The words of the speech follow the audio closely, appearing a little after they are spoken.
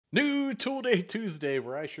New Tool Day Tuesday,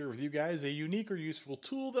 where I share with you guys a unique or useful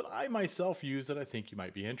tool that I myself use that I think you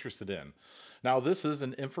might be interested in. Now, this is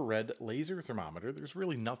an infrared laser thermometer. There's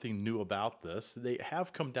really nothing new about this. They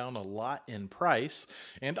have come down a lot in price,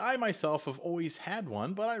 and I myself have always had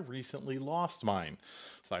one, but I recently lost mine.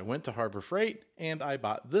 So I went to Harbor Freight and I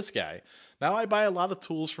bought this guy. Now, I buy a lot of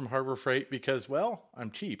tools from Harbor Freight because, well,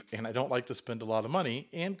 I'm cheap and I don't like to spend a lot of money,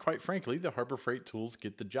 and quite frankly, the Harbor Freight tools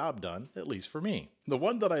get the job done, at least for me. The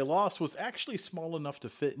one that I lost was actually small enough to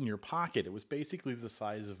fit in your pocket. It was basically the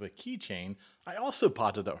size of a keychain. I also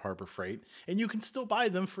bought it at Harbor Freight, and you can still buy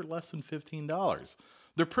them for less than $15.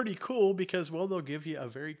 They're pretty cool because, well, they'll give you a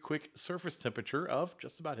very quick surface temperature of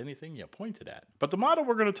just about anything you point it at. But the model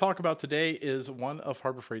we're going to talk about today is one of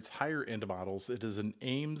Harbor Freight's higher end models. It is an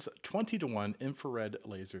Ames 20-to-1 infrared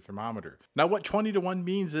laser thermometer. Now, what 20-to-1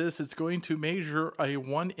 means is it's going to measure a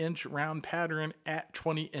 1-inch round pattern at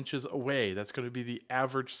 20 inches away. That's going to be the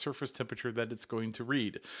average surface temperature that it's going to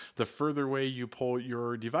read. The further away you pull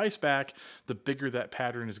your device back, the bigger that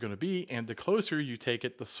pattern is going to be, and the closer you take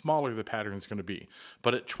it, the smaller the pattern is going to be.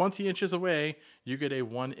 But at 20 inches away, you get a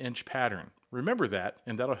 1-inch pattern. Remember that,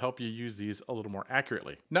 and that'll help you use these a little more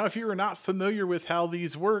accurately. Now, if you're not familiar with how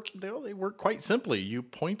these work, they work quite simply. You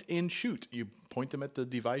point and shoot. You point them at the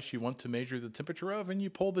device you want to measure the temperature of, and you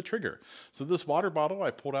pull the trigger. So this water bottle I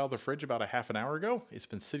pulled out of the fridge about a half an hour ago. It's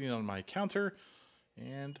been sitting on my counter,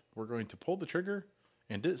 and we're going to pull the trigger.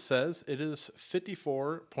 And it says it is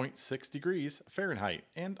 54.6 degrees Fahrenheit.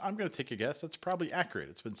 And I'm going to take a guess, that's probably accurate.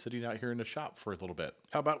 It's been sitting out here in the shop for a little bit.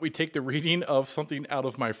 How about we take the reading of something out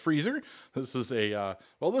of my freezer? This is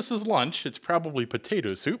this is lunch. It's probably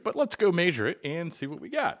potato soup, but let's go measure it and see what we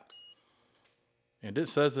got. And it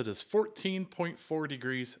says it is 14.4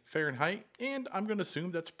 degrees Fahrenheit, and I'm going to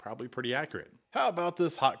assume that's probably pretty accurate. How about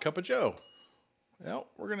this hot cup of joe? Well,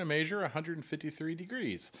 we're going to measure 153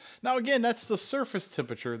 degrees. Now, again, that's the surface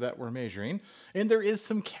temperature that we're measuring, and there is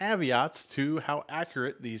some caveats to how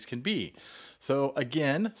accurate these can be. So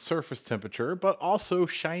again, surface temperature, but also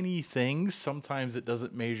shiny things. Sometimes it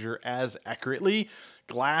doesn't measure as accurately.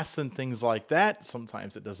 Glass and things like that,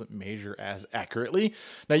 sometimes it doesn't measure as accurately.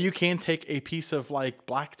 Now, you can take a piece of like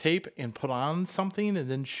black tape and put on something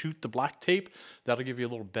and then shoot the black tape. That'll give you a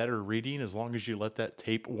little better reading as long as you let that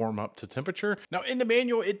tape warm up to temperature. Now, in the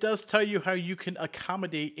manual, it does tell you how you can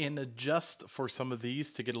accommodate and adjust for some of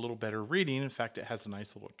these to get a little better reading. In fact, it has a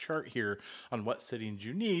nice little chart here on what settings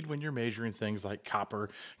you need when you're measuring things like copper,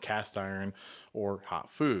 cast iron, or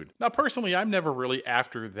hot food. Now, personally, I'm never really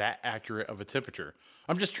after that accurate of a temperature.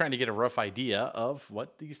 I'm just trying to get a rough idea of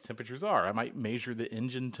what these temperatures are. I might measure the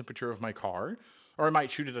engine temperature of my car, or I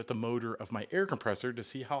might shoot it at the motor of my air compressor to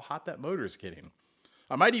see how hot that motor is getting.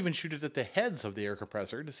 I might even shoot it at the heads of the air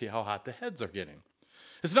compressor to see how hot the heads are getting.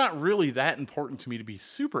 It's not really that important to me to be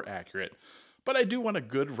super accurate, but I do want a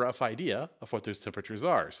good rough idea of what those temperatures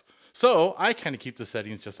are. So I kind of keep the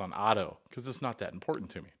settings just on auto because it's not that important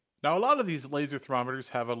to me. Now, a lot of these laser thermometers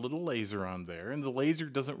have a little laser on there, and the laser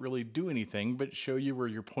doesn't really do anything but show you where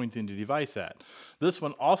you're pointing the device at. This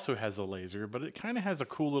one also has a laser, but it kind of has a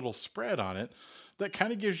cool little spread on it that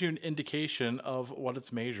kind of gives you an indication of what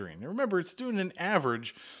it's measuring. Now, remember, it's doing an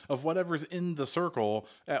average of whatever's in the circle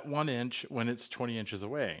at 1 inch when it's 20 inches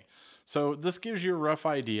away. So this gives you a rough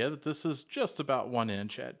idea that this is just about 1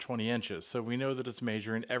 inch at 20 inches. So we know that it's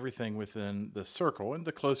measuring everything within the circle, and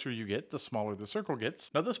the closer you get, the smaller the circle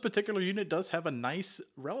gets. Now, this particular unit does have a nice,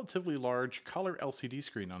 relatively large color LCD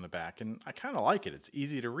screen on the back, and I kind of like it. It's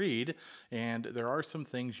easy to read, and there are some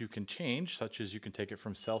things you can change, such as you can take it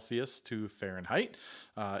from Celsius to Fahrenheit.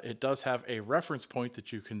 It does have a reference point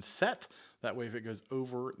that you can set. That way, if it goes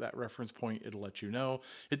over that reference point, it'll let you know.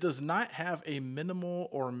 It does not have a minimal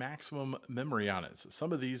or maximum memory on it. So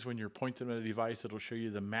some of these, when you're pointing at a device, it'll show you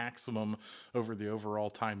the maximum over the overall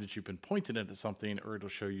time that you've been pointing it at something, or it'll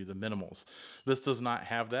show you the minimals. This does not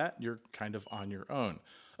have that. You're kind of on your own.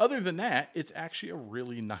 Other than that, it's actually a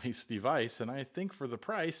really nice device, and I think for the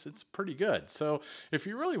price, it's pretty good. So if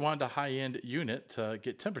you really want a high-end unit to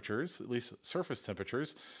get temperatures, at least surface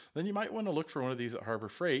temperatures, then you might want to look for one of these at Harbor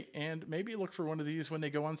Freight, and maybe look for one of these when they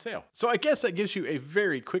go on sale. So I guess that gives you a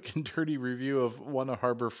very quick and dirty review of one of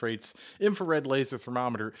Harbor Freight's infrared laser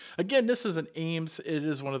thermometer. Again, this is an Ames. It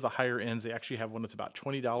is one of the higher ends. They actually have one that's about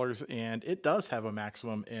 $20, and it does have a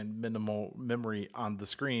maximum and minimal memory on the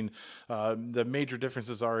screen. The major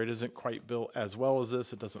differences are it isn't quite built as well as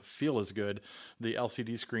this. It doesn't feel as good. The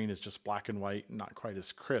LCD screen is just black and white, not quite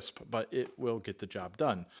as crisp, but it will get the job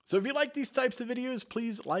done. So if you like these types of videos,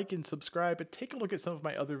 please like and subscribe, and take a look at some of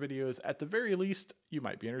my other videos. At the very least, you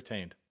might be entertained.